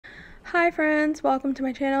Hi friends, welcome to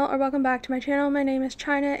my channel, or welcome back to my channel. My name is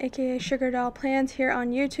China, aka Sugar Doll Plans, here on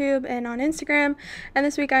YouTube and on Instagram. And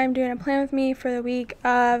this week I am doing a plan with me for the week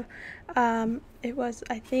of, it was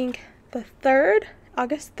I think the 3rd,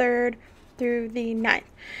 August 3rd through the 9th.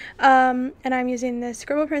 And I'm using this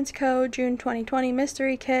ScribblePrintsCo June 2020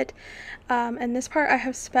 mystery kit. And this part I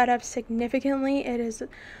have sped up significantly. It is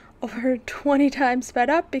over 20 times sped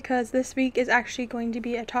up because this week is actually going to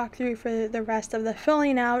be a talk through for the rest of the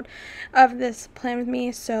filling out of this plan with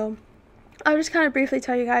me. So I'll just kind of briefly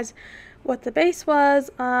tell you guys what the base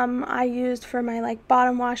was. I used for my like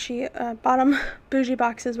bottom bougie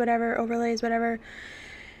boxes, whatever, overlays, whatever.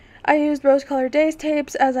 I used rose colored days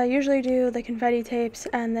tapes as I usually do, the confetti tapes,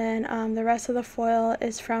 and then the rest of the foil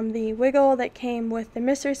is from the Wiggle that came with the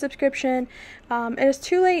mystery subscription. It is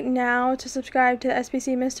too late now to subscribe to the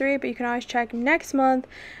SPC mystery, but you can always check next month.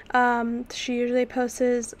 She usually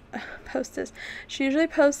posts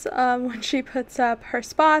when she puts up her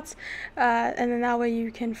spots, and then that way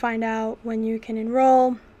you can find out when you can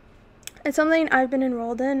enroll. It's something I've been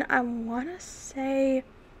enrolled in, I want to say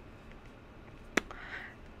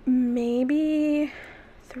maybe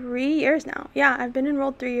 3 years now. Yeah, I've been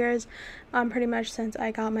enrolled 3 years, pretty much since I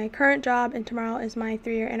got my current job, and tomorrow is my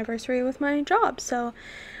 3-year anniversary with my job. So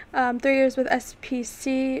 3 years with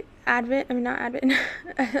SPC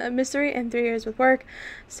mystery, and 3 years with work.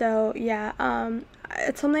 So yeah,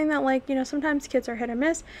 it's something that, like, you know, sometimes kids are hit or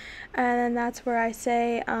miss, and that's where I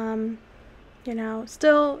say, you know,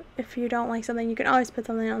 still, if you don't like something, you can always put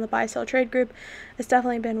something on the buy sell trade group. It's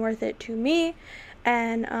definitely been worth it to me.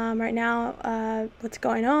 And right now what's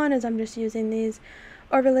going on is I'm just using these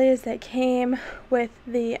overlays that came with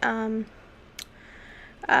the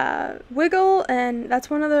Wiggle, and that's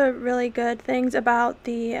one of the really good things about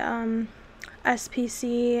the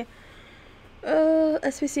SPC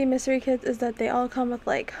mystery kits, is that they all come with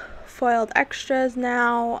like foiled extras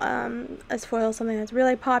now, as foil is something that's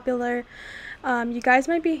really popular. You guys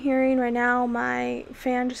might be hearing right now my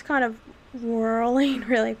fan just kind of whirling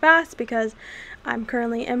really fast because I'm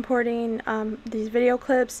currently importing these video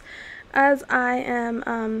clips as I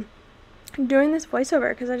am doing this voiceover,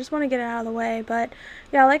 because I just want to get it out of the way. But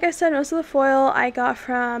yeah, like I said, most of the foil I got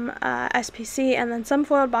from SPC, and then some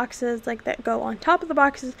foiled boxes like that go on top of the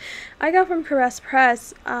boxes I got from Caress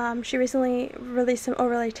Press. She recently released some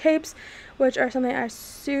overlay tapes, which are something I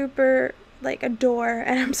super adore,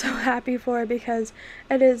 and I'm so happy for, because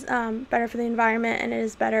it is better for the environment, and it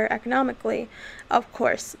is better economically, of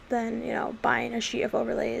course, than, you know, buying a sheet of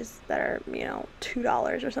overlays that are, you know,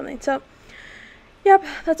 $2 or something. So yep,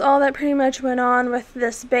 that's all that pretty much went on with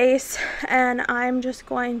this base, and I'm just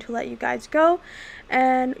going to let you guys go,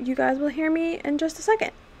 and you guys will hear me in just a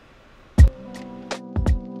second.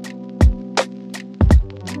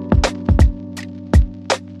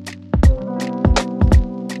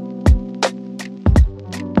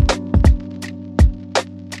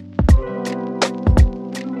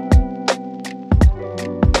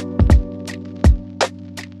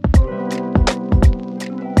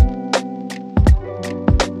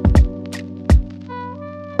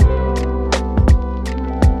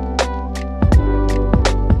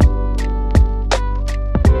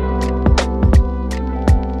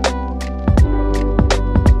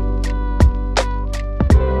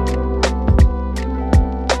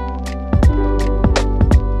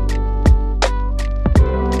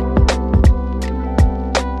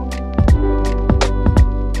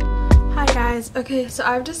 Okay, so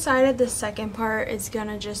I've decided the second part is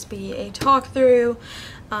gonna just be a talk through.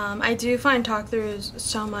 I do find talk throughs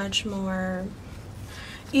so much more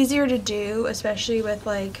easier to do, especially with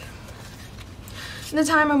like the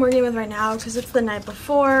time I'm working with right now, because it's the night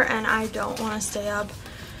before and I don't want to stay up,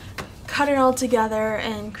 cut it all together,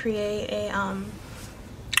 and create a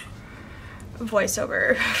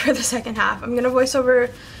voiceover for the second half. I'm gonna voice over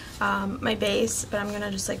my base, but I'm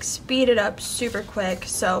gonna just like speed it up super quick.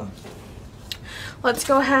 So let's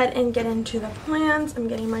go ahead and get into the plans. I'm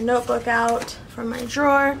getting my notebook out from my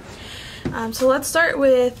drawer. So let's start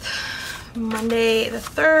with Monday the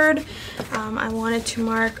 3rd. I wanted to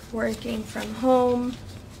mark working from home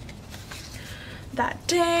that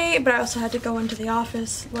day, but I also had to go into the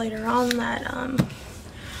office later on that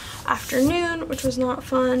afternoon, which was not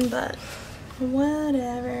fun, but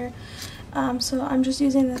whatever. So I'm just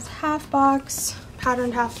using this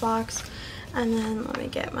patterned half box, and then let me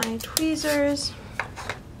get my tweezers.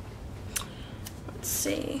 Let's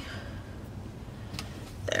see,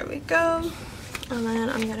 there we go. And then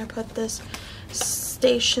I'm gonna put this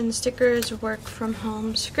Station Stickers work from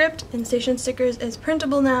home script, and Station Stickers is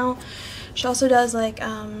printable now. She also does like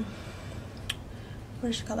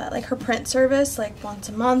what should I call that, like her print service, like once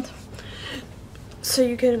a month. So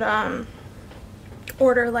you could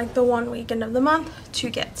order like the one weekend of the month to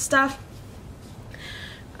get stuff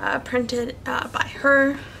printed by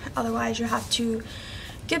her. Otherwise you have to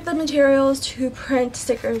get the materials to print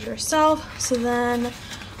stickers yourself. So then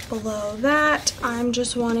below that, I'm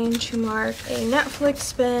just wanting to mark a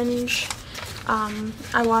Netflix binge.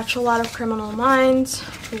 I watch a lot of Criminal Minds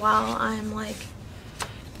while I'm like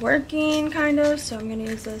working, kind of, so I'm gonna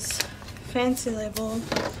use this fancy label,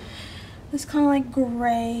 this kind of like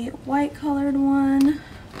gray white colored one,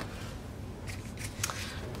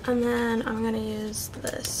 and then I'm gonna use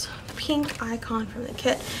this pink icon from the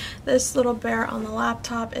kit. This little bear on the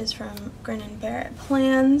laptop is from Grin and Bear It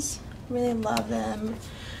Plans. Really love them.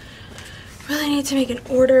 Really need to make an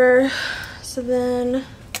order. So then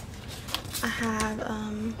I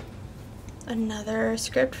have another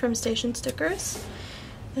script from Station Stickers,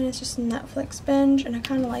 and it's just Netflix binge, and I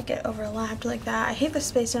kind of like it overlapped like that. I hate the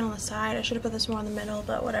spacing on the side. I should have put this more in the middle,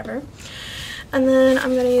 but whatever. And then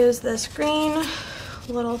I'm gonna use this green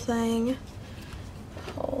little thing.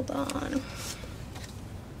 Hold on.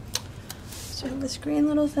 So I have this green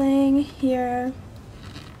little thing here,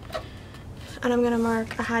 and I'm gonna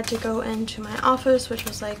mark, I had to go into my office, which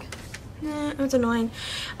was like, it was annoying.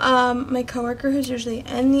 My coworker who's usually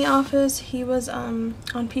in the office, he was on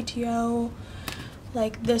PTO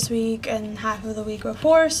like this week and half of the week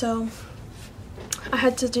before, so I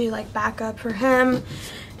had to do like backup for him.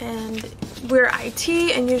 And we're IT,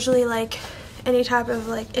 and usually like any type of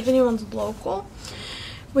like, if anyone's local,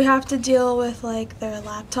 we have to deal with like their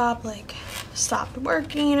laptop like stopped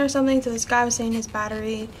working or something. So this guy was saying his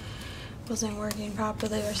battery wasn't working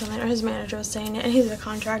properly or something, or his manager was saying it, and he's a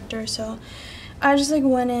contractor. So I just like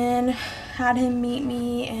went in, had him meet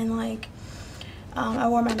me, and like I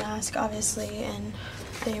wore my mask obviously, and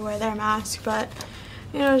they wear their mask, but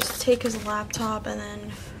you know, just take his laptop and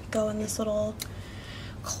then go in this little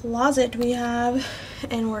closet we have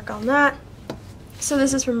and work on that. So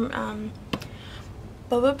this is from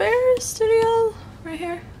Bubba Bear Studio right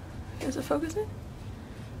here. Is it focusing?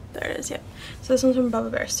 There it is, yep. So this one's from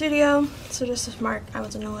Bubba Bear Studio. So just to mark, I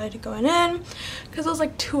was annoyed going in because it was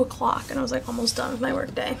like 2 o'clock and I was like almost done with my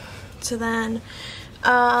work day. So then,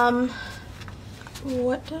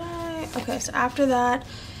 what did I, okay, so after that,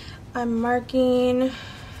 I'm marking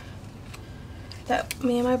that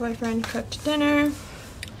me and my boyfriend cooked dinner.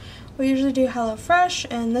 We usually do HelloFresh,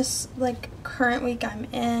 and this like current week I'm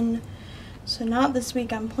in, so not this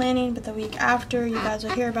week I'm planning, but the week after you guys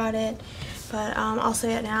will hear about it. But I'll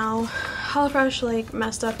say it now, HelloFresh like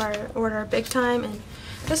messed up our order big time, and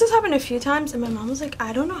this has happened a few times, and my mom was like,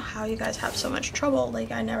 I don't know how you guys have so much trouble.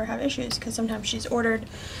 Like, I never have issues, because sometimes she's ordered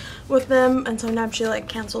with them and sometimes she like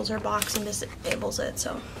cancels her box and disables it.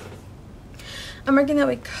 So I'm marking that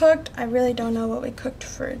we cooked. I really don't know what we cooked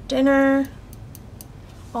for dinner.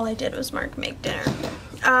 All I did was mark make dinner.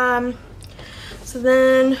 So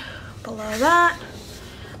then below that,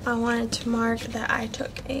 I wanted to mark that I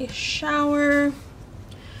took a shower.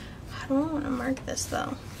 I don't want to mark this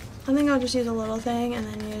though. I think I'll just use a little thing and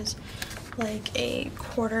then use like a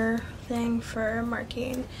quarter thing for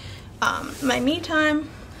marking my me time.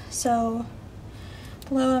 So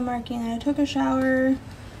below I'm marking that I took a shower.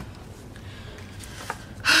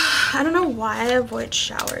 I don't know why I avoid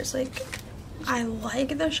showers. Like, I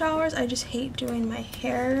like the showers, I just hate doing my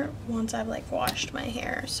hair once I've like washed my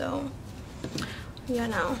hair, so you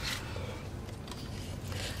know.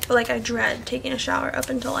 But like I dread taking a shower up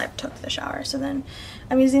until I took the shower. So then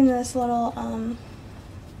I'm using this little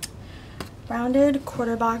rounded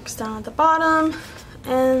quarter box down at the bottom,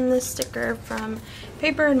 and this sticker from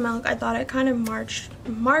Paper and Milk. I thought it kind of matched,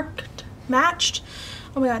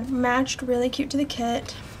 oh my god, matched really cute to the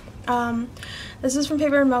kit. This is from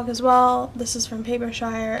Paper and Milk as well. This is from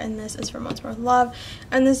Papershire, and this is from Once More Love,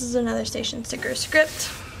 and this is another Station Sticker script.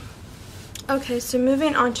 Okay, so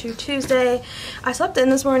moving on to Tuesday. I slept in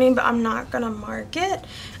this morning, but I'm not gonna mark it.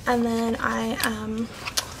 And then I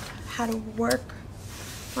had to work.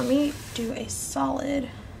 Let me do a solid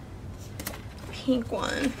pink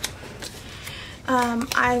one.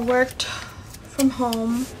 I worked from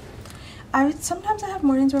home. Sometimes I have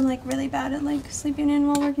mornings where I'm like really bad at like sleeping in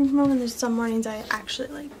while working from home, and there's some mornings I actually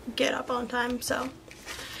like get up on time, so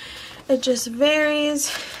it just varies.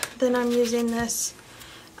 Then I'm using this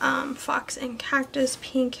Fox and Cactus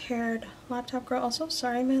pink haired laptop girl. Also,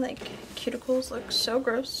 sorry, my like cuticles look so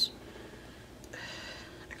gross.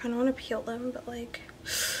 I kind of want to peel them, but like,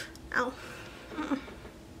 ow.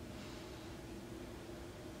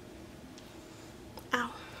 Ow.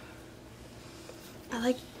 I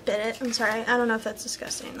like bit it. I'm sorry. I don't know if that's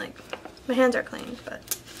disgusting. Like, My hands are clean,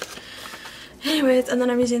 but anyways, and then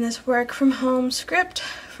I'm using this work from home script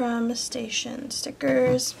from Station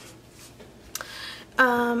Stickers.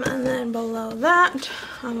 And then below that,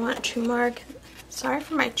 I want to mark, sorry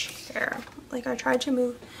for my chair, like I tried to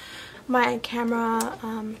move my camera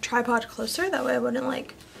tripod closer, that way I wouldn't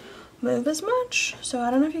like move as much. So I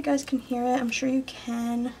don't know if you guys can hear it, I'm sure you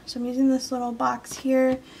can. So I'm using this little box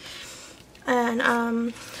here, and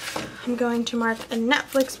I'm going to mark a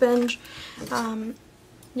Netflix binge.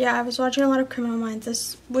 Yeah, I was watching a lot of Criminal Minds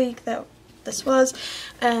this week, that this was,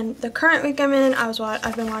 and the current week I'm in,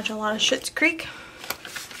 I've been watching a lot of Schitt's Creek.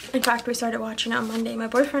 In fact, we started watching it on Monday, my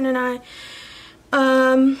boyfriend and I.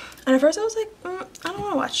 And at first I was like, I don't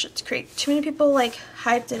want to watch Schitt's Creek. Too many people like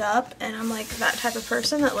hyped it up, and I'm like that type of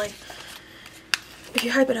person that like, if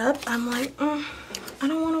you hype it up, I'm like, I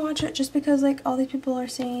don't want to watch it just because like all these people are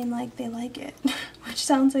saying like they like it, which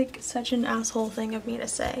sounds like such an asshole thing of me to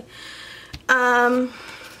say.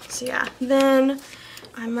 So yeah, then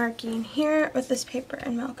I'm marking here with this paper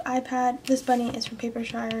and milk iPad. This bunny is from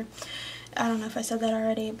Papershire. I don't know if I said that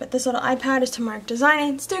already, but this little iPad is to mark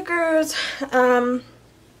designing stickers.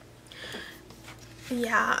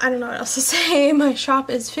 Yeah, I don't know what else to say. My shop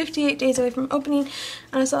is 58 days away from opening,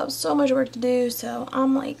 and I still have so much work to do, so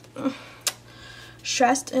I'm like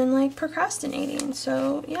stressed and like procrastinating.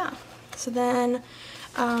 So yeah, so then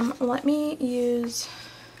let me use,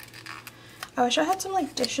 I wish I had some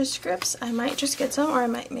like dishes scripts. I might just get some, or I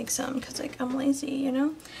might make some because like I'm lazy, you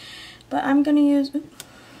know. But I'm gonna use,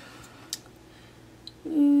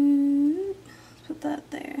 put that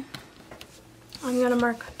there. I'm gonna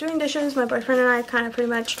mark doing dishes. My boyfriend and I kind of pretty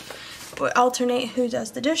much alternate who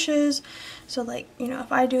does the dishes. So like, you know,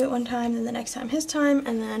 if I do it one time, then the next time his time,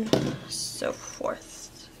 and then so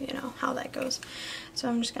forth, you know, how that goes. So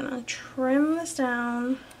I'm just gonna trim this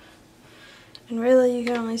down, and really you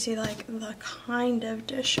can only see like the kind of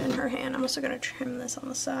dish in her hand. I'm also gonna trim this on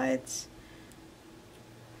the sides.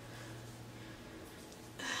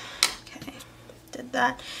 Okay, did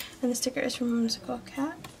that. And the sticker is from Whimsical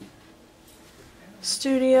Cat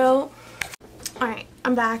Studio. Alright,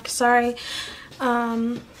 I'm back. Sorry.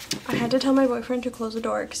 I had to tell my boyfriend to close the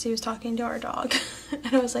door because he was talking to our dog.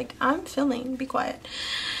 And I was like, I'm filming, be quiet.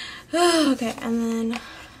 Okay, and then,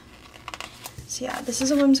 so yeah, this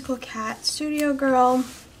is a Whimsical Cat Studio Girl.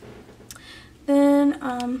 Then,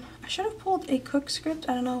 I should have pulled a cook script.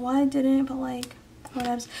 I don't know why I didn't, but like,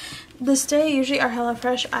 whatever. This day, usually our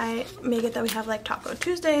HelloFresh, I make it that we have like Taco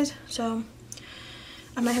Tuesdays, so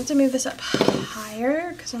I might have to move this up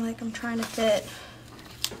higher because I'm trying to fit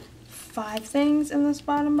 5 things in this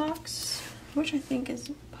bottom box, which I think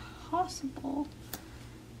is possible.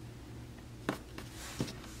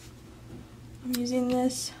 I'm using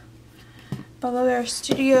this Bubba Bear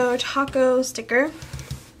Studio Taco sticker.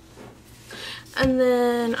 And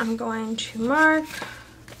then I'm going to mark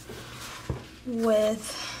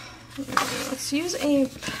with, let's use a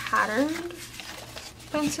patterned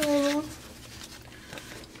pencil.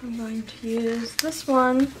 I'm going to use this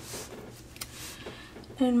one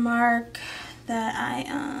and mark that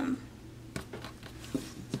I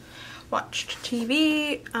watched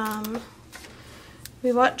TV.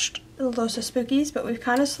 We watched Los Spookies, but we've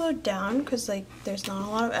kind of slowed down because like there's not a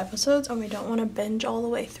lot of episodes, and we don't want to binge all the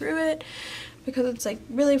way through it because it's like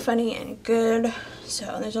really funny and good.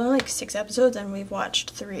 So there's only like 6 episodes, and we've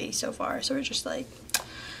watched 3 so far, so we're just like,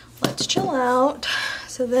 let's chill out.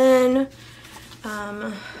 So then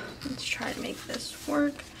let's try to make this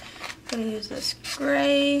work. I'm gonna use this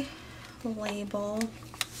gray label.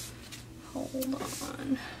 Hold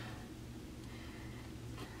on.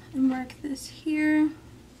 And mark this here.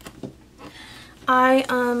 I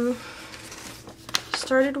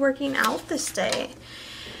started working out this day,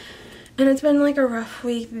 and it's been like a rough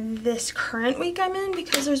week this current week I'm in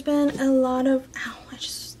because there's been a lot of, ow, I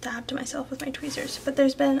just stabbed myself with my tweezers, but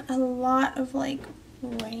there's been a lot of like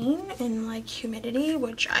rain and like humidity,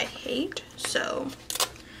 which I hate. So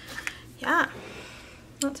yeah,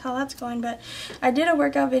 that's how that's going. But I did a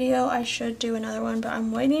workout video. I should do another one, but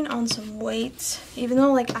I'm waiting on some weights, even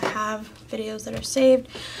though like I have videos that are saved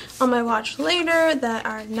on my watch later that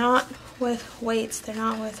are not with weights. They're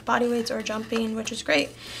not with body weights or jumping, which is great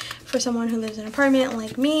for someone who lives in an apartment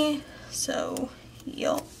like me. So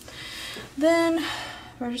yup. Then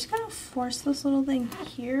we're just gonna force this little thing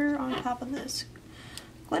here on top of this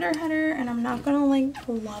glitter header, and I'm not gonna like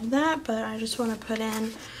love that, but I just want to put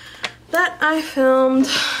in that I filmed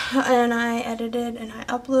and I edited and I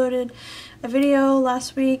uploaded a video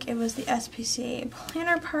last week. It was the SPCA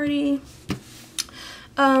planner party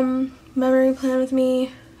memory plan with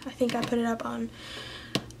me. I think I put it up on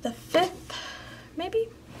the 5th, maybe.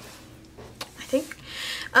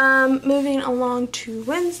 Moving along to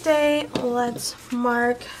Wednesday, let's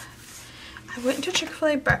mark. I went to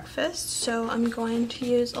Chick-fil-A breakfast, so I'm going to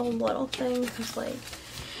use a little thing because, like,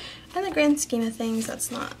 in the grand scheme of things,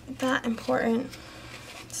 that's not that important.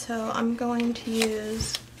 So I'm going to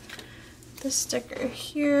use this sticker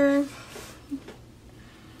here.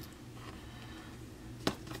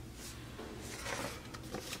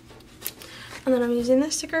 And then I'm using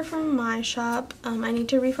this sticker from my shop. I need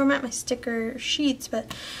to reformat my sticker sheets,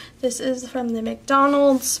 but this is from the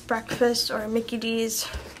McDonald's breakfast or Mickey D's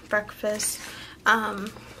breakfast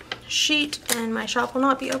sheet, and my shop will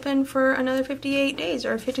not be open for another 58 days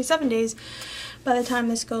or 57 days by the time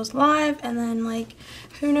this goes live. And then, like,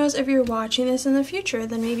 who knows, if you're watching this in the future,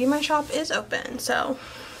 then maybe my shop is open, so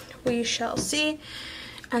we shall see.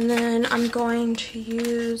 And then I'm going to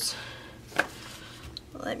use,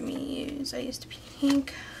 I used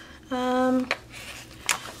pink.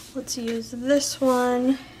 Let's use this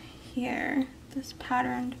one here, this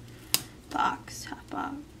patterned box, half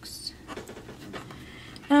box.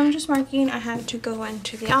 And I'm just marking I had to go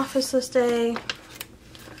into the office this day.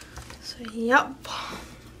 So, yep.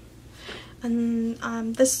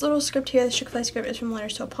 And this little script here, this Chick-fil-A script, is from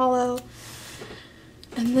Letters to Apollo.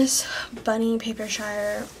 And this bunny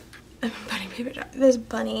Papershire, this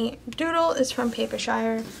bunny doodle is from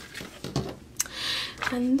Papershire.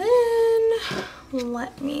 And then,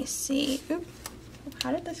 let me see. Oop,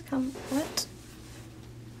 how did this come? What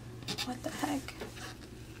the heck?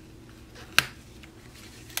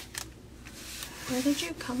 Where did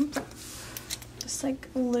you come from? Just like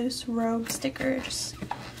loose rogue stickers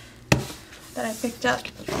that I picked up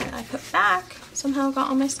and I put back. Somehow got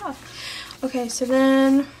on my stuff. Okay, so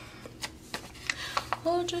then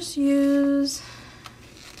we'll just use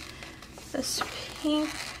this pink.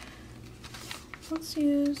 Let's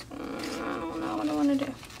use, I don't know what I want to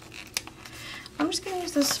do. I'm just going to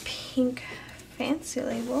use this pink fancy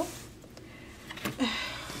label.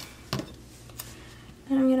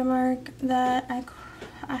 And I'm going to mark that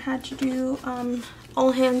I had to do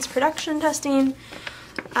all hands production testing.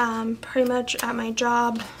 Pretty much at my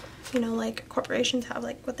job, you know, like corporations have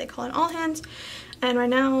like what they call an all hands. And right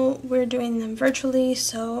now we're doing them virtually,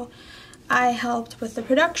 so I helped with the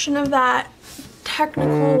production of that.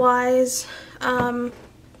 Technical wise, kind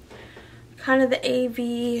of the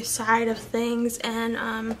AV side of things,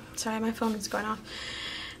 and sorry, my phone is going off.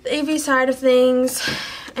 The AV side of things,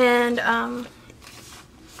 and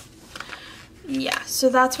yeah, so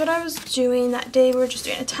that's what I was doing that day. We were just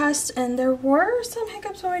doing a test, and there were some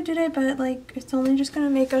hiccups when I did it, but like it's only just gonna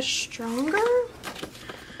make us stronger.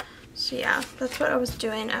 So yeah, that's what I was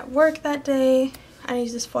doing at work that day. I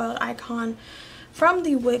used this foiled icon from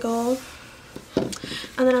the Wiggle.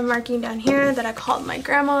 And then I'm marking down here that I called my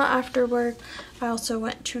grandma after work. I also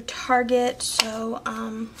went to Target, so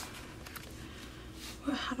how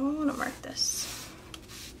do I want to mark this?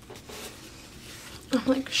 I'm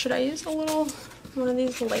like, should I use a little one of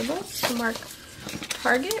these labels to mark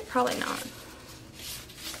Target? Probably not.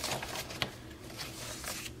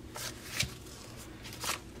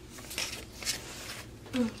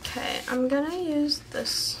 Okay, I'm gonna use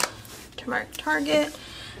this to mark Target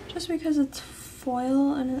just because it's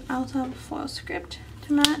foil, and I also have a foil script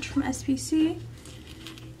to match from SPC.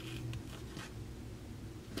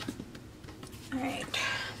 Alright,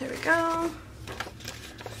 there we go.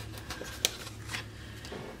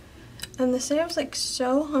 And this day I was like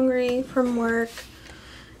so hungry from work,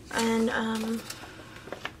 and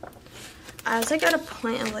I was like at a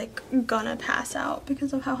point of like gonna pass out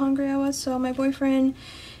because of how hungry I was. So my boyfriend,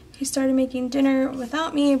 he started making dinner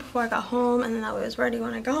without me before I got home, and then that way it was ready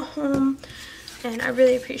when I got home, and I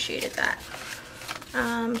really appreciated that.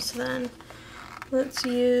 So then let's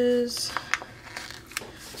use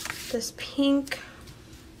this pink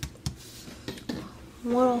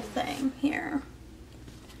little thing here.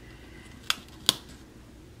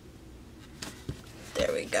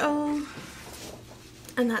 There we go.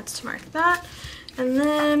 And that's to mark that. And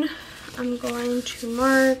then I'm going to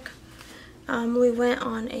mark, we went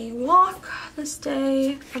on a walk this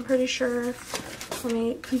day, I'm pretty sure. Let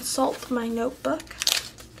me consult my notebook.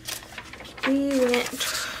 We went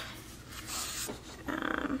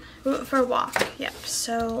for a walk, yep.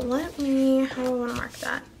 So let me, how do I want to mark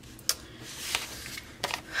that?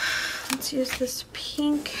 Let's use this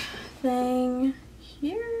pink thing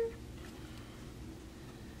here.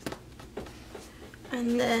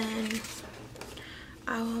 And then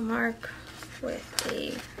I will mark with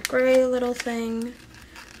a gray little thing,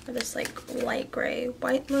 or this like light gray,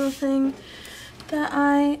 white little thing that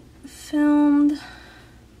I filmed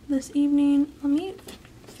this evening. Let me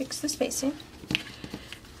fix the spacing.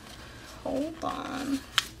 Hold on.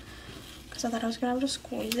 because I thought I was gonna have to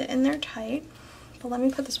squeeze it in there tight. But let me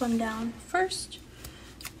put this one down first.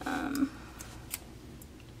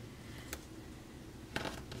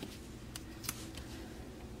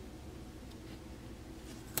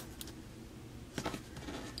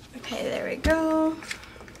 Okay, there we go.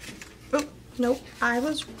 Oh, nope, I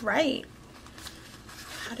was right.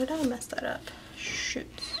 How did I mess that up? Shoot.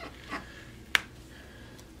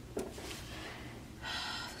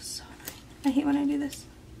 So annoying. I hate when I do this.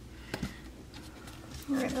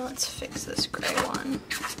 Alright, now let's fix this gray one.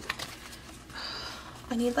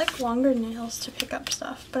 I need like longer nails to pick up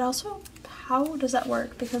stuff, but also, how does that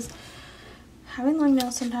work? Because having long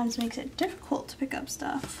nails sometimes makes it difficult to pick up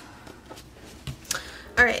stuff.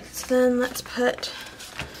 Alright, so then let's put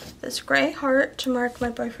this gray heart to mark my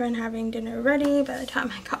boyfriend having dinner ready by the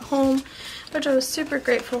time I got home, which I was super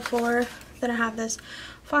grateful for. Then I have this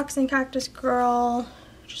fox and cactus girl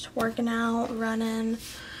just working out, running,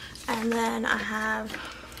 and then I have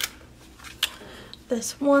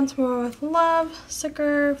this once more with love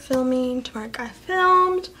sticker filming to mark I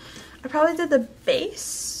filmed. I probably did the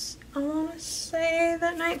base, I want to say,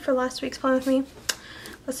 that night for last week's Plan With Me.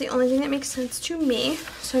 That's the only thing that makes sense to me.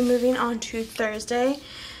 So moving on to Thursday.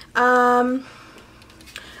 I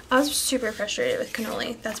was super frustrated with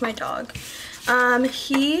Cannoli. That's my dog.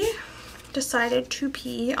 He decided to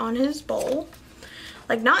pee on his bowl.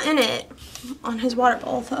 Like, not in it, on his water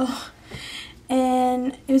bowl though.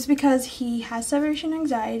 And it was because he has separation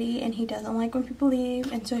anxiety and he doesn't like when people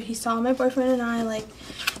leave. And so he saw my boyfriend and I like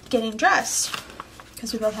getting dressed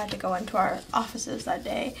because we both had to go into our offices that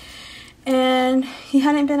day. And he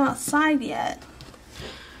hadn't been outside yet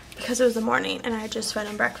because it was the morning and I had just fed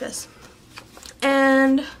him breakfast.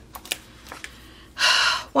 And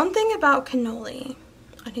one thing about Cannoli,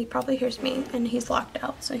 and he probably hears me and he's locked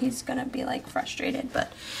out, so he's gonna be like frustrated,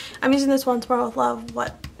 but I'm using this Once More With Love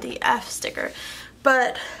what the F sticker.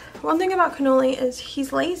 But one thing about Cannoli is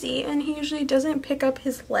he's lazy and he usually doesn't pick up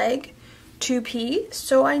his leg to pee,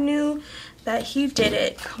 so I knew that he did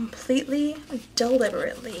it completely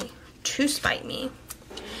deliberately to spite me.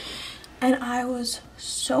 And I was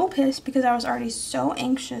so pissed because I was already so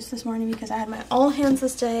anxious this morning because I had my all hands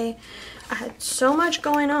this day. I had so much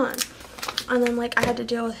going on. And then like I had to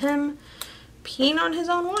deal with him peeing on his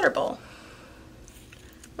own water bowl,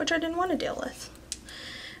 which I didn't want to deal with.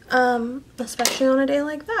 Especially on a day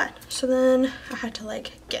like that. So then I had to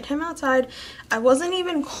like get him outside. I wasn't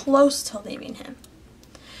even close to leaving him.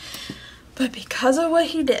 But because of what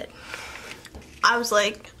he did, I was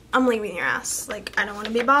like, I'm leaving your ass. Like, I don't want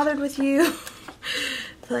to be bothered with you.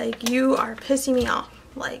 Like, you are pissing me off.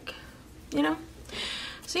 Like, you know?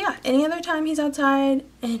 So yeah, any other time he's outside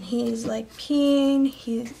and he's like peeing,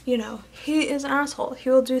 he's, you know, he is an asshole. He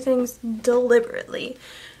will do things deliberately.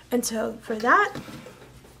 And so for that,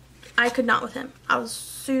 I could not with him. I was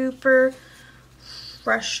super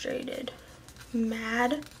frustrated,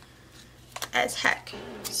 mad as heck.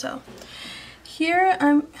 So here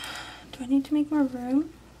do I need to make more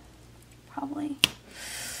room? Probably.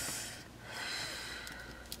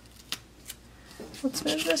 Let's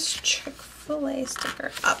move this Chick-fil-A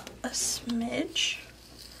sticker up a smidge.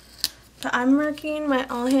 But I'm marking my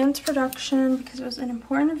all hands production because it was an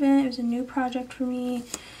important event. It was a new project for me,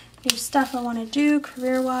 new stuff I want to do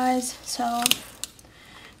career-wise. So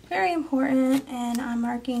very important, and I'm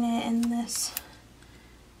marking it in this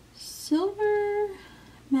silver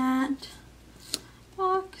matte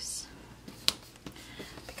box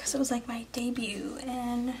because it was like my debut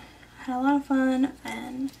and I had a lot of fun,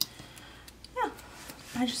 and yeah,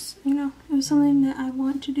 I just, you know, it was something that I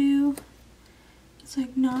want to do. It's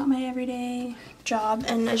like not my everyday job,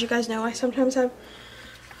 and as you guys know, I sometimes have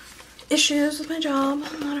issues with my job.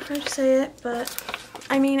 I'm not afraid to say it, but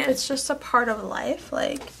I mean, it's just a part of life.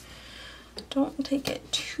 Like, don't take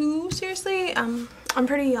it too seriously. I'm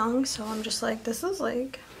pretty young, so I'm just like, this is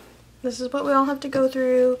what we all have to go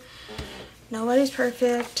through. Nobody's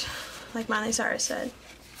perfect, like Miley Cyrus said.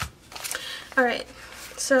 Alright,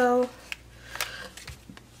 so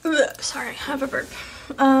sorry, I have a burp.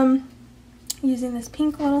 Using this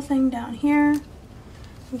pink little thing down here.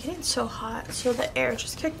 I'm getting so hot, so the air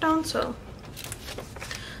just kicked on, so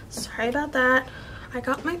sorry about that. I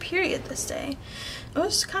got my period this day. I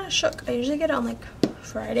was kind of shook. I usually get it on like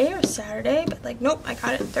Friday or Saturday, but like nope, I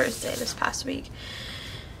got it Thursday this past week.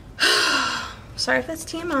 Sorry if it's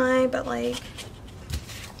TMI, but like,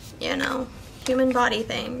 you know, human body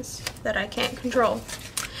things that I can't control.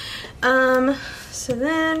 So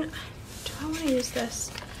then, do I want to use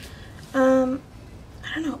this? I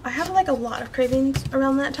don't know. I have like a lot of cravings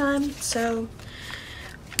around that time. So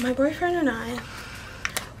my boyfriend and I,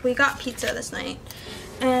 we got pizza this night,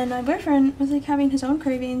 and my boyfriend was like having his own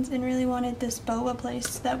cravings and really wanted this boba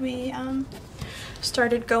place that we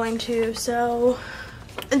started going to. So,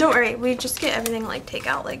 and don't worry, we just get everything like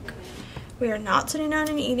takeout. Like, we are not sitting down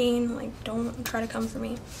and eating. Like, don't try to come for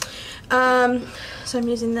me. So I'm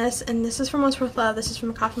using this, and this is from Once Worth Love. This is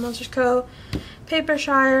from Coffee Monsters Co. Paper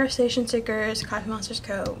Shire, Station Stickers, Coffee Monsters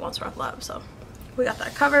Co. Once Worth Love. So we got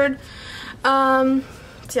that covered. So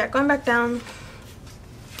yeah, going back down.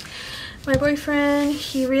 My boyfriend,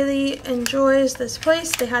 he really enjoys this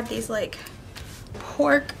place. They had these like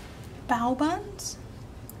pork bao buns,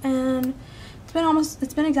 and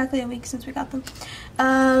it's been exactly a week since we got them.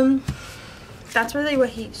 That's really what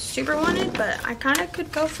he super wanted, but I kind of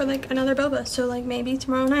could go for like another boba. So like maybe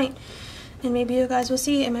tomorrow night, and maybe you guys will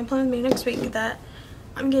see in my plan with me next week that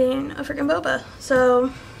I'm getting a freaking boba.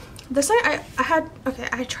 So this night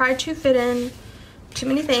I tried to fit in too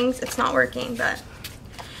many things. It's not working, but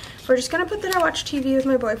we're just gonna put that I watch TV with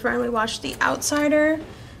my boyfriend. We watched The Outsider.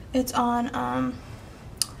 It's on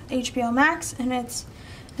HBO Max, and it's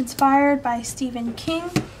inspired by Stephen King.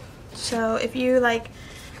 So if you like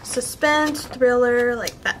suspense, thriller,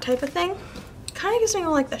 like that type of thing, kind of gives me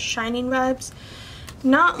like the Shining vibes.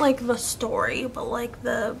 Not like the story, but like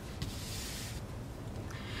the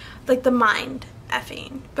mind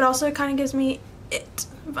effing, but also it kind of gives me It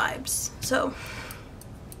vibes. So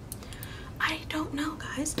I don't know,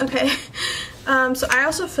 guys. Okay. So I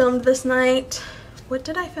also filmed this night. What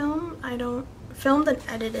did I film? Filmed and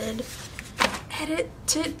edited,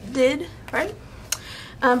 right?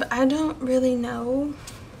 But I don't really know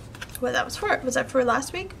what that was for. Was that for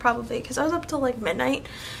last week? Probably, because I was up till like midnight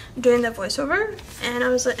doing the voiceover, and I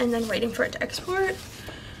was and then waiting for it to export.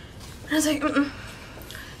 And I was like,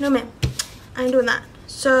 no ma'am, I ain't doing that.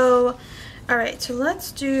 So, all right, so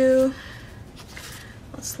let's do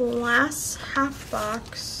this last half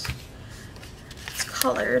box. It's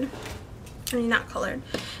colored. I mean, not colored.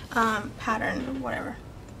 Pattern, whatever.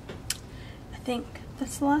 I think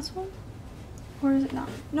that's the last one. Or is it not?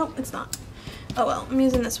 Nope, it's not. Oh well, I'm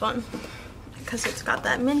using this one because it's got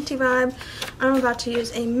that minty vibe. I'm about to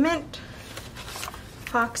use a mint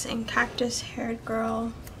fox and cactus haired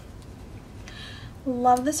girl.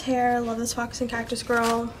 Love this hair, love this fox and cactus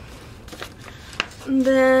girl. And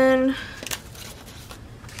then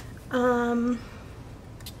I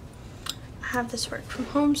have this work from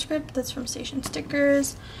home script that's from Station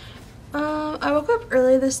Stickers. I woke up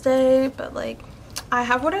early this day, but like I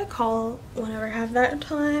have what I call, whenever I have that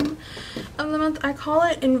time of the month, I call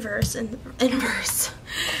it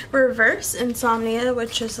reverse insomnia,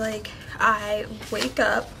 which is like I wake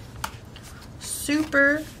up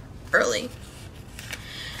super early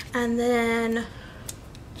and then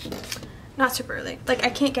not super early, like I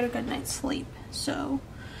can't get a good night's sleep, so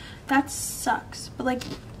that sucks. But like,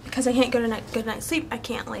 because I can't get a good night's sleep, I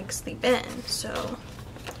can't like sleep in. So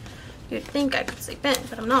you'd think I could sleep in,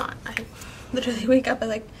 but I'm not. I literally wake up at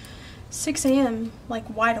like 6 a.m. like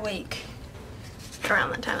wide awake around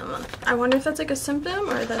that time of the month. I wonder if that's like a symptom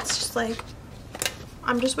or that's just like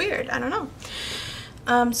I'm just weird. I don't know.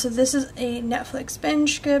 So this is a Netflix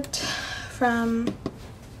binge script from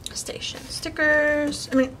Station Stickers.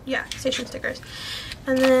 I mean, yeah, Station Stickers.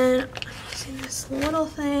 And then I'm using this little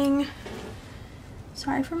thing.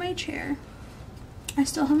 Sorry for my chair. I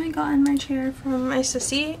still haven't gotten my chair from my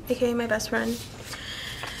sissy, aka my best friend.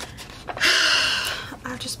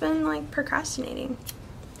 I've just been like procrastinating.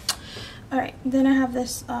 Alright, then I have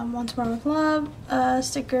this Once More With Love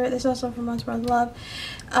sticker. This is also from Once More With Love.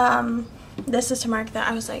 This is to mark that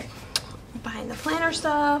I was like buying the planner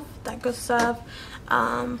stuff, that good stuff.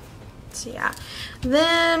 So yeah.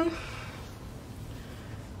 Then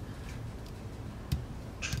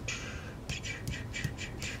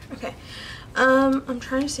okay. I'm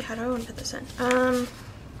trying to see, how do I want to put this in?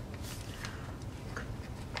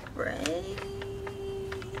 Gray.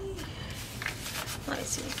 Let me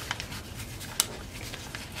see.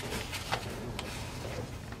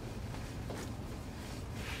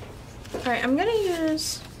 Alright, I'm gonna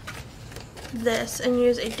use this and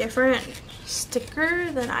use a different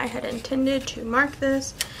sticker than I had intended to mark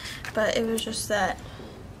this, but it was just that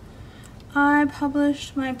I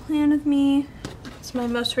published my plan with me. It's my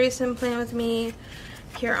most recent plan with me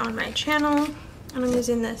here on my channel, and I'm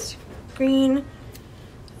using this green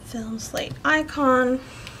film slate icon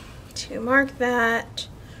to mark that.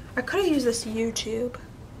 I could have used this YouTube.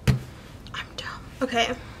 I'm dumb.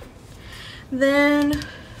 Okay, then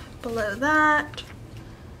below that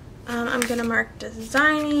I'm gonna mark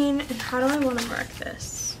designing. And how do I want to mark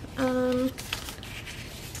this? I don't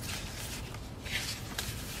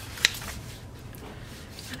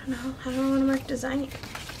know. How do I want to mark designing?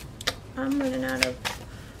 I'm running out of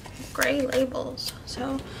gray labels. So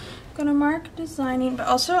I'm gonna mark designing, but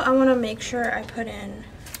also I want to make sure I put in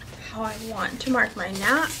how I want to mark my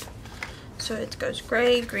nap. So it goes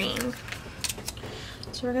gray, green.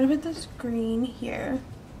 So we're gonna put this green here,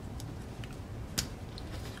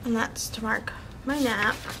 and that's to mark my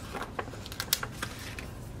nap.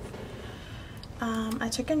 I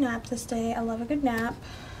took a nap this day. I love a good nap.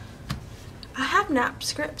 I have nap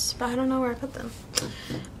scripts, but I don't know where I put them.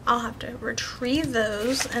 I'll have to retrieve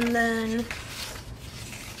those. And then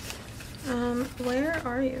where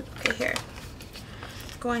are you? Okay, here.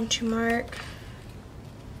 I'm going to mark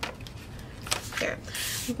here.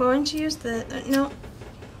 I'm going to use the no,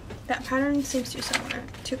 that pattern seems too similar,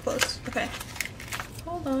 too close. Okay,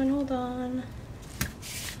 hold on.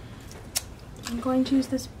 I'm going to use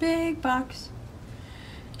this big box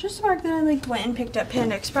just to mark that I like went and picked up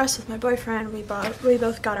Panda Express with my boyfriend. We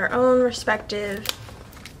both got our own respective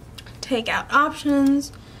takeout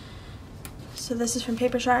options. So this is from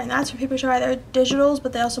Paper Shy and that's from Paper Shy. They're digitals,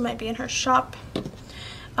 but they also might be in her shop.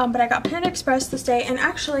 But I got Panda Express this day, and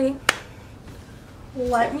actually,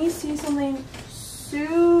 let me see something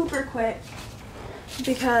super quick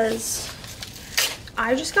because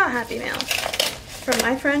I just got Happy Mail from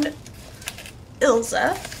my friend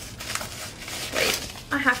Ilza. Wait.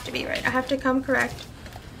 I have to be right. I have to come correct.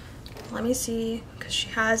 Let me see, because she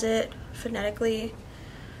has it phonetically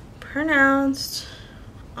pronounced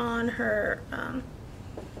on her,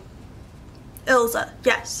 Ilza.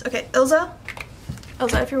 Yes. Okay, Ilza,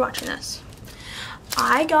 if you're watching this.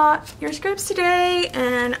 I got your scripts today,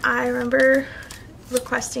 and I remember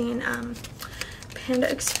requesting,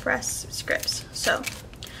 Panda Express scripts. So,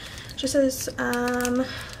 just as,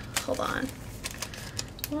 hold on.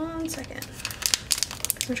 1 second.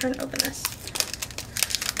 I'm trying to open this.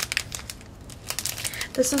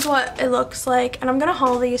 This is what it looks like, and I'm gonna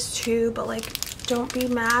haul these too, but like, don't be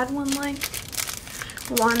mad when like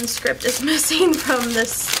one script is missing from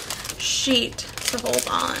this sheet. So hold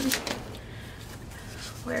on.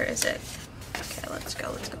 Where is it? Okay, let's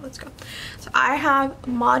go. So I have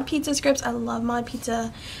Mod Pizza scripts. I love Mod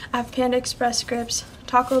Pizza. I have Panda Express scripts,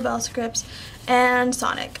 Taco Bell scripts, and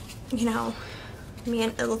Sonic. You know, me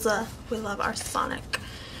and Ilza, we love our Sonic.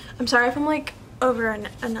 I'm sorry if I'm like over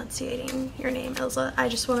enunciating your name, Ilza. I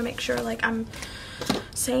just want to make sure like I'm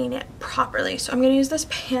saying it properly. So I'm gonna use this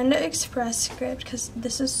Panda Express script because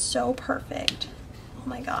this is so perfect. Oh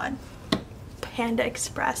my god, Panda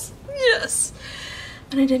Express, yes!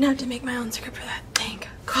 And I didn't have to make my own script for that, thank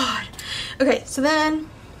god. Okay, so then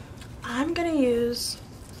I'm gonna use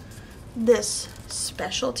this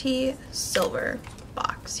specialty silver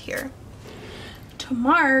box here to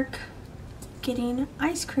mark getting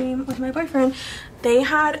ice cream with my boyfriend. They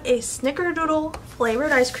had a snickerdoodle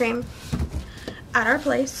flavored ice cream at our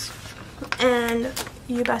place, and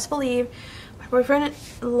you best believe my boyfriend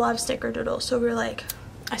loves snickerdoodle, so we were like,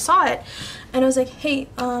 I saw it and I was like, hey,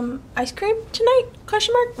 ice cream tonight,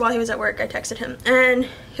 question mark. While he was at work, I texted him and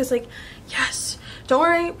he was like, yes, don't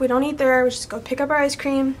worry, we don't eat there, we just go pick up our ice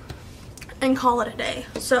cream and call it a day.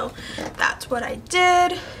 So that's what I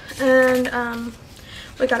did, and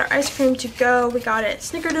we got our ice cream to go. We got it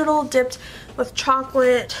snickerdoodle dipped with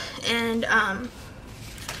chocolate and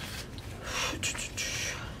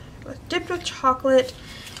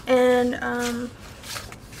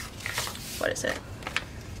what is it?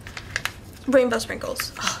 Rainbow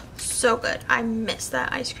sprinkles. Oh, so good. I miss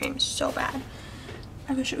that ice cream so bad.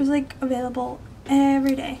 I wish it was like available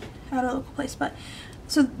every day at a local place. But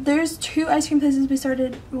so there's 2 ice cream places we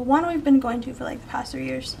started. Well, one we've been going to for like the past 3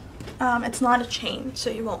 years. It's not a chain, so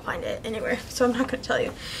you won't find it anywhere, so I'm not going to tell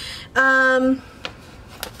you.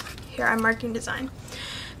 Here, I'm marking design.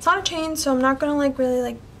 It's not a chain, so I'm not going to like really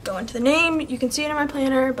like go into the name. You can see it in my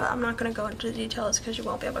planner, but I'm not going to go into the details because you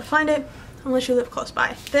won't be able to find it unless you live close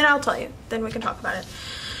by. Then I'll tell you, then we can talk about it.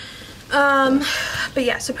 But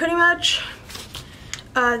yeah, so pretty much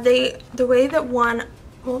the way that one,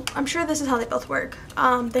 well, I'm sure this is how they both work.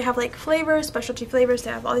 They have like flavors, specialty flavors.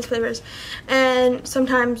 They have all these flavors, and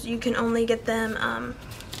sometimes you can only get them. What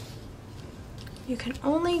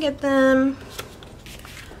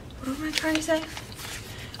am I trying to say?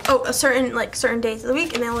 Oh, certain days of the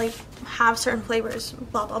week, and they only have certain flavors.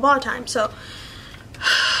 Blah blah blah time. So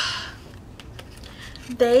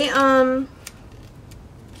they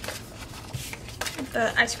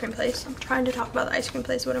the ice cream place. I'm trying to talk about the ice cream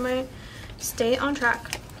place. What am I? Stay on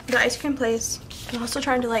track. The ice cream place. I'm also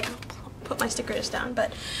trying to like put my stickers down,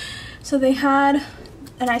 but so they had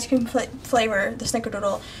an ice cream flavor, the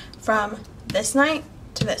snickerdoodle, from this night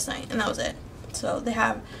to this night, and that was it. So they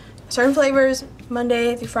have certain flavors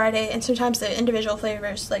Monday through Friday, and sometimes the individual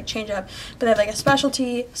flavors like change up, but they have like a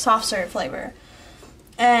specialty soft serve flavor,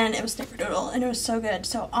 and it was snickerdoodle, and it was so good.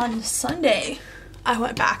 So on Sunday I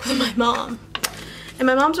went back with my mom, and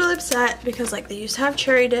my mom's really upset because like they used to have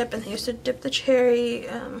cherry dip, and they used to dip the cherry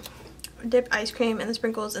dip ice cream and the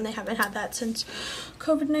sprinkles, and they haven't had that since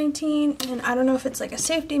COVID-19, and I don't know if it's like a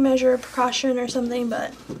safety measure, precaution or something,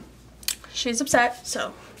 but she's upset.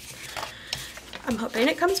 So I'm hoping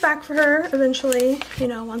it comes back for her eventually, you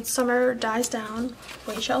know, once summer dies down.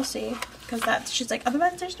 We shall see, because that's, she's like,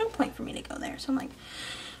 otherwise there's no point for me to go there. So I'm like,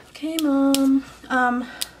 okay, Mom.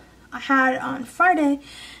 I had on Friday,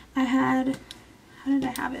 how did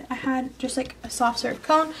I have it? I had just like a soft serve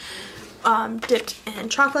cone dipped in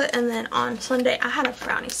chocolate, and then on Sunday I had a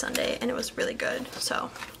brownie sundae, and it was really good. So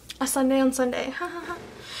a Sunday on Sunday.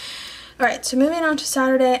 Alright, so moving on to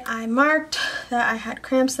Saturday, I marked that I had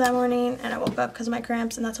cramps that morning, and I woke up because of my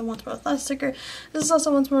cramps, and that's a Once More With Love sticker. This is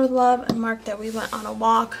also Once More With Love. I marked that we went on a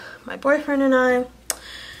walk, my boyfriend and I.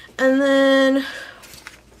 And then,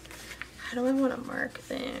 how do I want to mark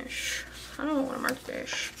this? I don't want to mark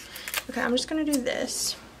this. Okay, I'm just going to do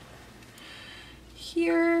this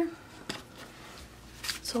here.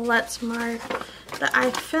 So let's mark that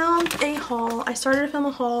I filmed a haul. I started to film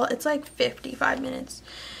a haul. It's like 55 minutes.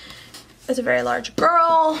 It's a very large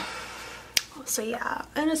girl. So yeah,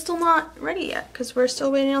 and it's still not ready yet because we're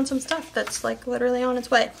still waiting on some stuff that's like literally on its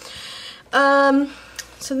way. So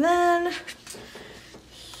then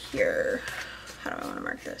here, how do I want to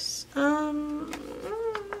mark this? I'm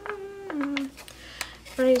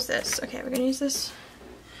gonna use this. Okay, we're gonna use this.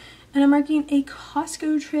 And I'm marking a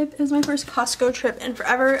Costco trip. It was my first Costco trip in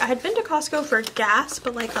forever. I had been to Costco for gas,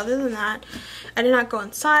 but like other than that, I did not go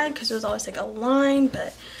inside because there was always like a line.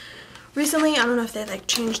 But recently, I don't know if they like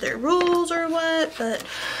changed their rules or what, but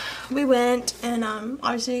we went, and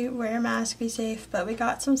obviously wear a mask, be safe, but we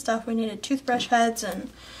got some stuff. We needed toothbrush heads and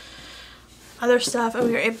other stuff, and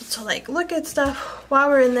we were able to like look at stuff while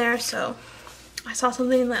we're in there. So I saw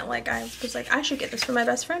something that like I was like, I should get this for my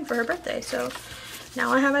best friend for her birthday. So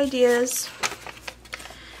now I have ideas.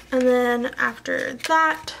 And then after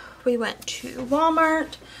that, we went to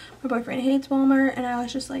Walmart. My boyfriend hates Walmart, and I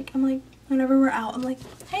was just like, I'm like, whenever we're out, I'm like,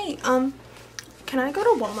 hey, can I go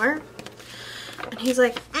to Walmart? And he's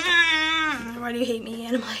like, why do you hate me?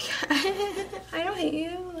 And I'm like, I don't hate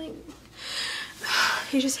you. Like,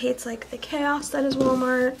 he just hates like the chaos that is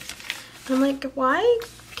Walmart. And I'm like, why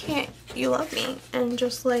can't you love me and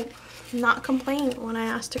just like not complain when I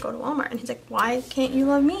ask to go to Walmart? And he's like, why can't you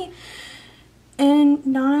love me and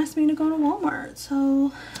not ask me to go to Walmart?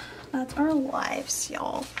 So that's our lives,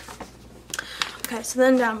 y'all. Okay, so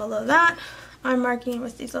then down below that, I'm marking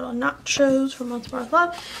with these little nachos from Once More With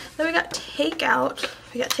Love. Then we got takeout.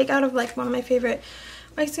 We got takeout of like one of my favorite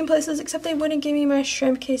Mexican places, except they wouldn't give me my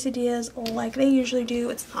shrimp quesadillas like they usually do.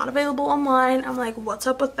 It's not available online. I'm like, what's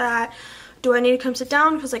up with that? Do I need to come sit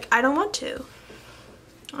down? Because like, I don't want to.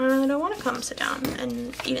 I really don't want to come sit down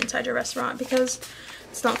and eat inside your restaurant because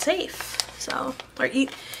it's not safe. So, or eat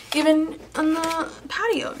even on the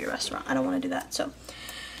patio of your restaurant. I don't want to do that. So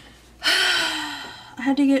I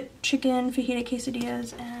had to get chicken fajita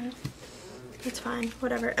quesadillas, and it's fine,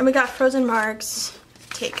 whatever. And we got frozen margs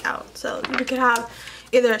takeout. So we could have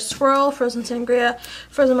either a swirl, frozen sangria,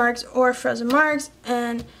 frozen margs, or frozen margs.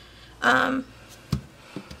 And I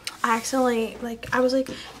accidentally, like, I was like,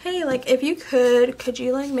 hey, like, if you could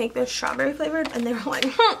you like make this strawberry flavored? And they were like,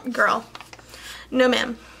 girl, no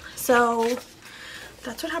ma'am. So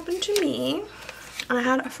that's what happened to me. And I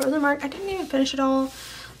had a frozen marg. I didn't even finish it all.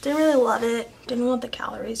 Didn't really love it. Didn't want the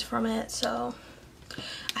calories from it. So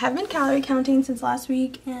I have been calorie counting since last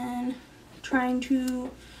week and trying to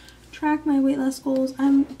track my weight loss goals.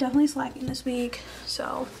 I'm definitely slacking this week.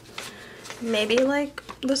 So maybe like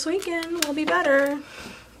this weekend will be better.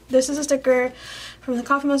 This is a sticker from the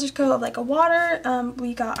Coffee Monsters Co. of like a water.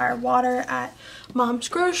 We got our water at Mom's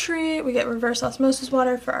Grocery. We get reverse osmosis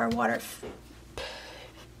water for our water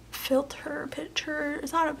filter pitcher.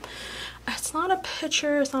 It's not a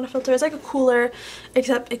pitcher, it's not a filter, it's like a cooler,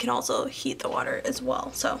 except it can also heat the water as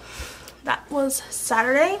well. So that was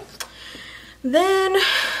Saturday. Then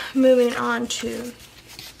moving on to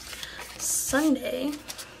Sunday, I'm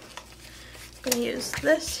gonna use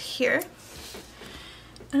this here,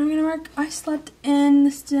 and I'm gonna mark I slept in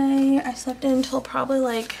this day. I slept in until probably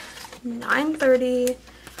like 9:30. It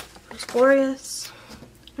was glorious.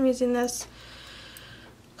 I'm using this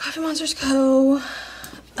Coffee Monsters Co.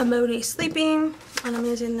 Emoji sleeping, and I'm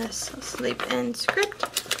using this sleep in script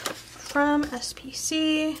from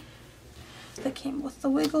SPC that came with the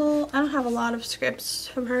wiggle. I don't have a lot of scripts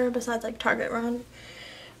from her besides like Target Run,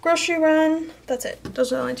 grocery run. That's it.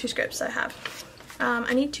 Those are the only 2 scripts I have.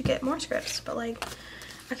 I need to get more scripts, but like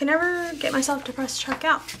I can never get myself to press check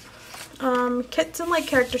out. Kits and like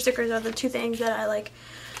character stickers are the 2 things that I like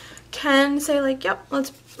can say like, yep,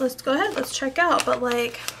 let's go ahead, let's check out. But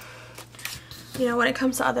like, you know, when it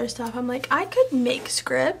comes to other stuff, I'm like, I could make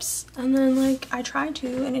scripts, and then like I try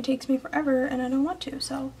to, and it takes me forever, and I don't want to.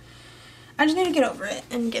 So I just need to get over it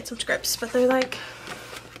and get some scripts. But they're like,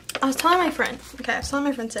 I was telling my friend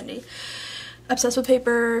Cindy, obsessed with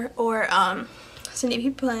paper, or Cindy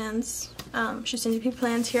P Plans. She's Cindy P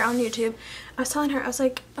Plans here on YouTube. I was telling her, I was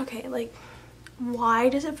like, okay, like, why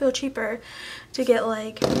does it feel cheaper to get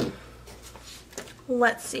like,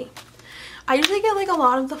 let's see, I usually get like a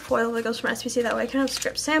lot of the foil that goes from SPC, that way I can have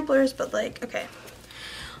script samplers. But like, okay,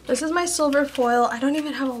 this is my silver foil. I don't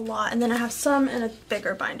even have a lot, and then I have some in a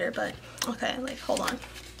bigger binder. But okay, like, hold on.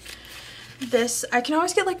 This, I can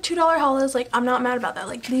always get like $2 holos. Like, I'm not mad about that.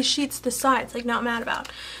 Like, these sheets, the sides, like, not mad about.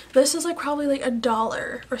 This is like probably like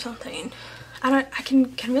 $1 or something. I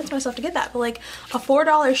can convince myself to get that. But like a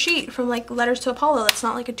 $4 sheet from like Letters to Apollo, that's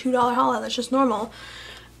not like a $2 holo, that's just normal.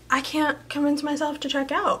 I can't convince myself to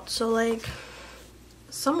check out. So like,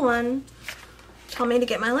 someone tell me to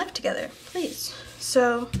get my life together, please.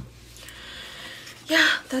 So yeah,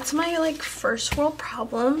 that's my like first world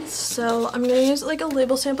problems. So I'm gonna use like a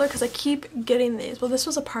label sampler because I keep getting these. Well, this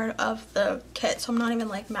was a part of the kit, so I'm not even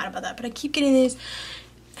like mad about that, but I keep getting these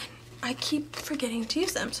and I keep forgetting to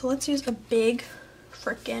use them. So let's use a big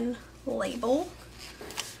freaking label,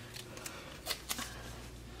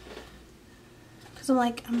 because I'm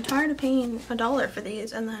like, I'm tired of paying $1 for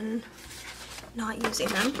these and then not using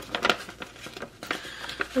them.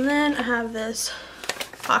 And then I have this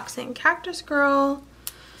boxing Cactus Girl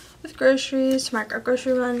with groceries to mark our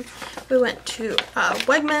grocery run. We went to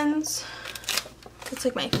Wegmans. It's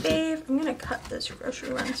like my fave. I'm gonna cut this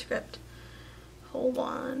grocery run script. Hold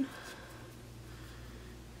on.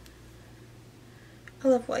 I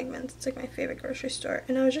love Wegmans. It's like my favorite grocery store.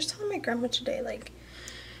 And I was just telling my grandma today, like,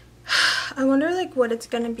 I wonder like what it's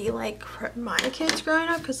gonna be like for my kids growing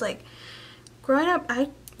up, because like growing up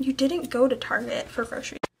you didn't go to Target for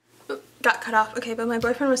groceries. Got cut off. Okay, but my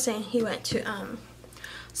boyfriend was saying he went to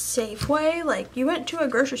Safeway. Like, you went to a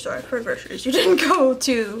grocery store for groceries. You didn't go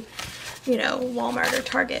to, you know, Walmart or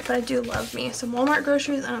Target. But I do love me some Walmart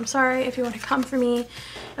groceries, and I'm sorry if you want to come for me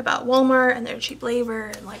about Walmart and their cheap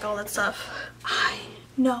labor and like all that stuff. I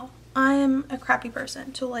know I am a crappy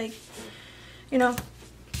person, so like, you know,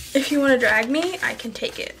 if you want to drag me, I can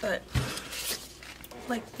take it. But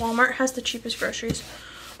like, Walmart has the cheapest groceries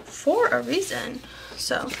for a reason.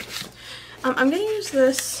 So I'm gonna use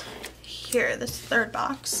this here, this 3rd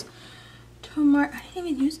box to mark. I didn't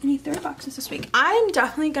even use any 3rd boxes this week. I'm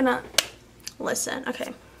definitely gonna listen.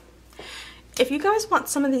 Okay, if you guys want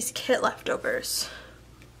some of these kit leftovers,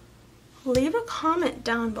 leave a comment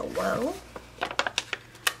down below.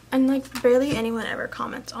 And like, barely anyone ever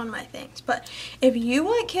comments on my things, but if you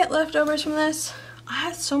want kit leftovers from this, I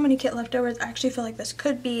have so many kit leftovers. I actually feel like this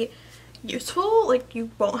could be useful. Like,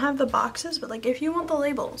 you won't have the boxes, but like, if you want the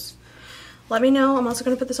labels, let me know. I'm also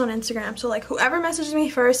gonna put this on Instagram, so like, whoever messages me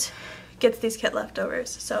first gets these kit leftovers.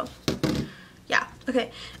 So yeah,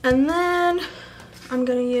 okay. And then I'm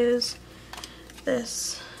gonna use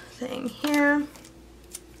this thing here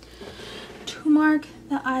to mark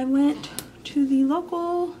that I went to the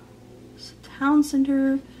local town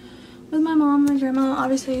center with my mom and my grandma.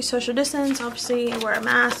 Obviously social distance, obviously wear a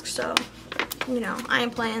mask, so you know, I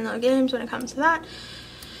ain't playing no games when it comes to that.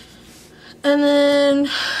 And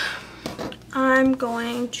then I'm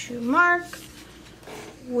going to mark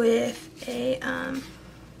with a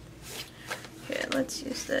here, let's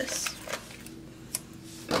use this.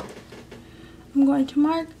 I'm going to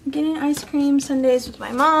mark getting ice cream Sundays with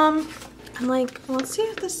my mom. I'm like, let's see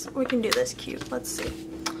if we can do this cute. Let's see.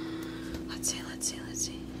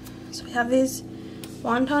 So we have these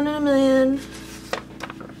Wonton in a Million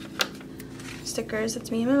stickers. It's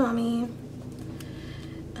me and my mommy.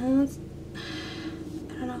 And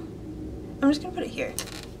I don't know. I'm just gonna put it here.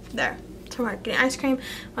 There. To mark getting ice cream.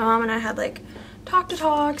 My mom and I had like talk to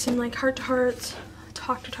talks and like heart to hearts.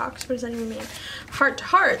 Talk to talks, what does that even mean? Heart to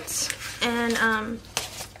hearts. And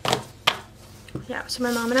yeah, so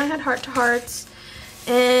my mom and I had heart to hearts,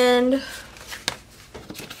 and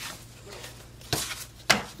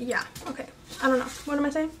yeah, okay, I don't know, what am I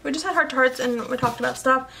saying? We just had heart to hearts and we talked about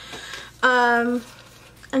stuff, and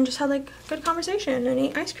just had like good conversation and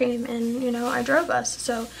ate ice cream, and you know, I drove us.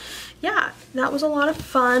 So yeah, that was a lot of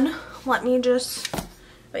fun. Let me just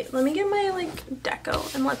wait, let me get my like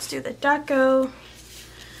deco and let's do the deco.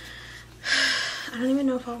 I don't even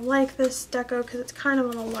know if I'll like this deco because it's kind of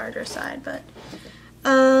on the larger side, but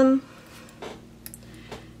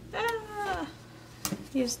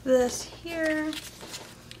use this here.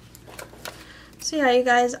 So yeah, you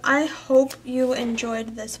guys, I hope you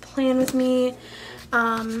enjoyed this plan with me.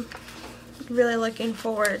 Really looking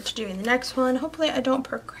forward to doing the next one. Hopefully I don't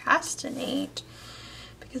procrastinate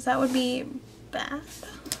because that would be bad,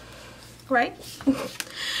 right?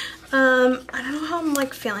 I don't know how I'm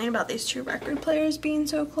like feeling about these two record players being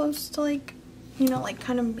so close to like, you know, like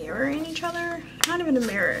kind of mirroring each other. Not even a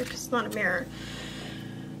mirror, because it's not a mirror,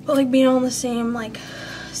 but like being on the same like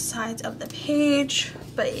sides of the page.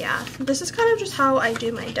 But yeah, this is kind of just how I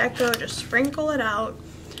do my deco, just sprinkle it out.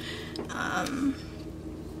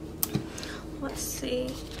 Let's see,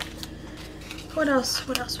 what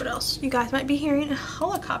else? You guys might be hearing a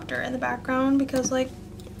helicopter in the background because like,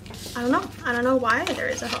 I don't know why there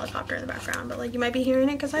is a helicopter in the background, but like you might be hearing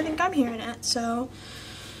it because I think I'm hearing it. So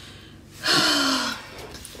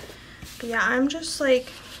but yeah, I'm just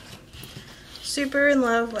like super in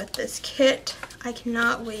love with this kit. I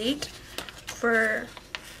cannot wait for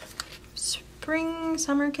spring,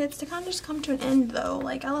 summer kits to kind of just come to an end though.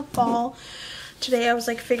 Like I love fall. Today I was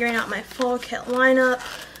like figuring out my fall kit lineup,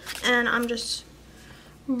 and I'm just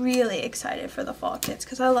really excited for the fall kits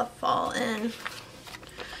because I love fall. And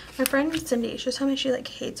my friend Cindy, she was telling me she like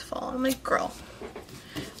hates fall. I'm like, girl,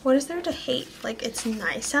 what is there to hate? Like, it's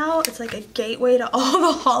nice out. It's like a gateway to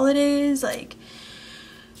all the holidays. Like,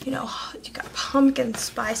 you know, you got pumpkin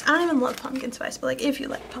spice. I don't even love pumpkin spice, but like if you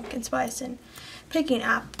like pumpkin spice and picking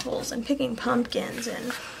apples and picking pumpkins,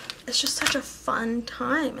 and it's just such a fun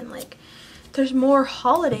time. And like there's more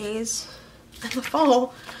holidays in the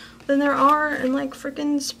fall than there are in like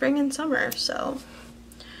freaking spring and summer. So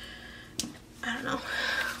I don't know,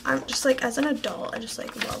 I'm just like, as an adult, I just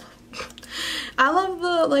like I love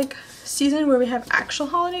the like season where we have actual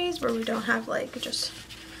holidays, where we don't have like just,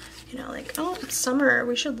 you know, like, oh, it's summer,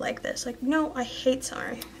 we should like this. Like, no, I hate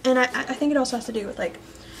summer. And I think it also has to do with like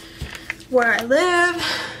where I live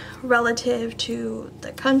relative to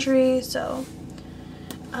the country. So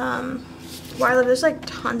where I live, there's like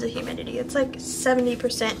tons of humidity. It's like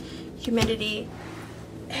 70% humidity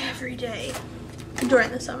every day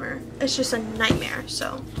during the summer. It's just a nightmare.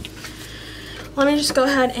 So let me just go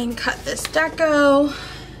ahead and cut this deco.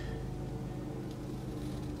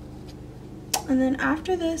 And then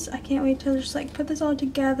after this, I can't wait to just like put this all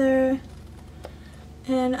together.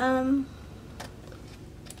 And gonna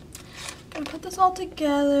put this all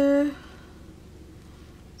together.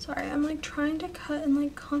 Sorry, I'm like trying to cut and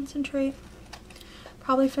like concentrate.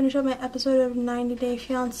 Probably finish up my episode of 90 Day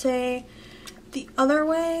Fiancé the other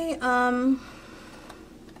way.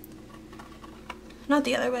 Not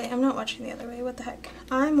the other way. I'm not watching the other way. What the heck?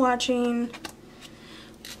 I'm watching...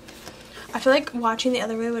 I feel like watching the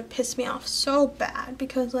other way would piss me off so bad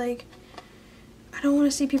because like I don't want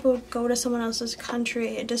to see people go to someone else's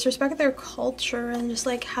country and disrespect their culture and just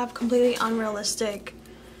like have completely unrealistic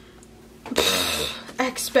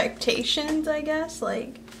expectations, I guess.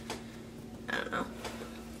 Like, I don't know.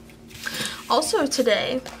 Also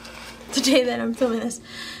today that I'm filming this,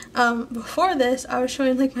 before this I was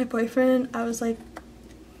showing like my boyfriend, I was like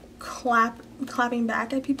clapping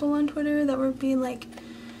back at people on Twitter that were being like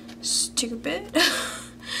stupid.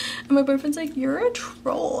 And my boyfriend's like, you're a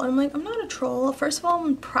troll. And I'm like, I'm not a troll. First of all, I'm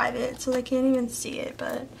in private, so they can't even see it.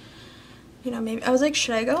 But you know, maybe I was like,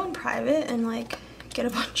 should I go in private and like get a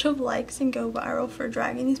bunch of likes and go viral for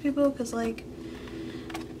dragging these people? Because like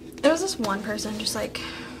there was this one person just like,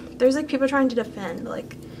 there's like people trying to defend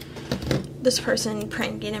like this person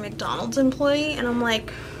pranking a McDonald's employee, and I'm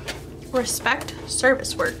like, respect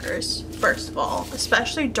service workers first of all,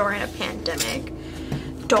 especially during a pandemic.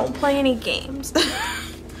 Don't play any games.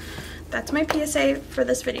 That's my PSA for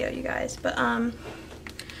this video, you guys. But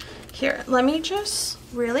here, let me just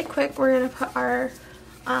really quick, we're gonna put our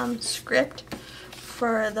script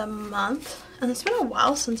for the month, and it's been a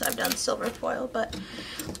while since I've done silver foil, but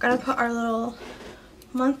we're gonna put our little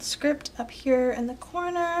month script up here in the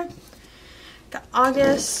corner. Got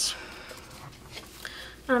August,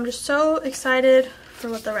 and I'm just so excited for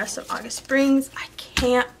what the rest of August brings. I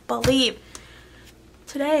can't believe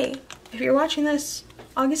today, if you're watching this,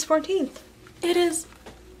 August 14th, it is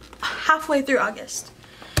halfway through August.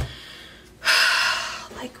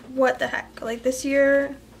 Like, what the heck? Like, this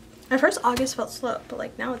year, at first August felt slow, but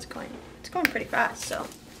like now it's going pretty fast. So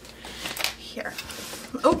here,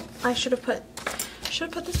 oh, I should have put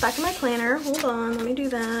this back in my planner. Hold on, let me do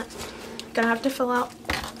that. Gonna have to fill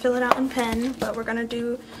it out in pen, but we're gonna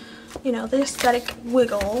do, you know, the aesthetic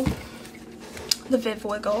wiggle, the Viv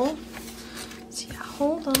wiggle. So yeah,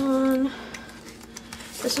 hold on.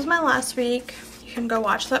 this was my last week. You can go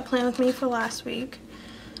watch that plan with me for last week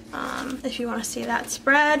if you want to see that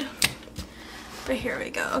spread. But here we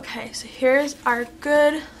go. Okay, so here's our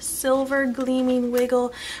good silver gleaming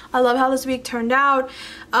wiggle. I love how this week turned out.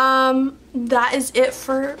 That is it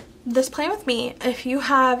for this plan with me. If you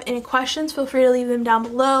have any questions, feel free to leave them down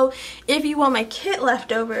below. If you want my kit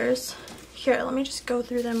leftovers, here, let me just go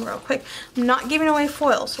through them real quick. I'm not giving away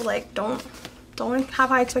foil, so like don't have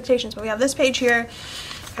high expectations. But we have this page here.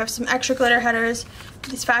 We have some extra glitter headers.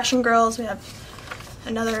 These fashion girls. We have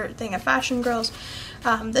another thing of fashion girls.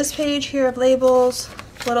 This page here of labels,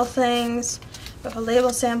 little things. We have a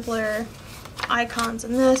label sampler, icons,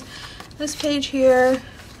 and this page here.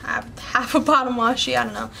 I have half a bottom washi, I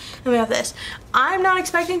don't know. And we have this. I'm not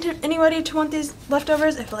expecting anybody to want these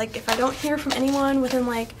leftovers. If I don't hear from anyone within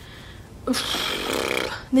like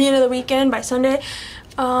the end of the weekend by Sunday,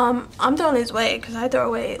 I'm throwing these away because I throw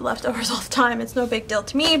away leftovers all the time. It's no big deal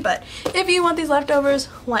to me, but if you want these leftovers,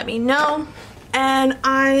 let me know. And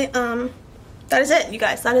that is it, you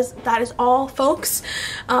guys. That is all, folks.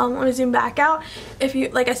 Let me zoom back out. If you,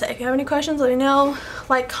 like I said, if you have any questions, let me know.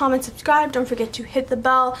 Like, comment, subscribe. Don't forget to hit the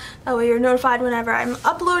bell. That way you're notified whenever I'm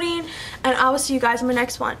uploading. And I will see you guys in my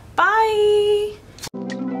next one. Bye!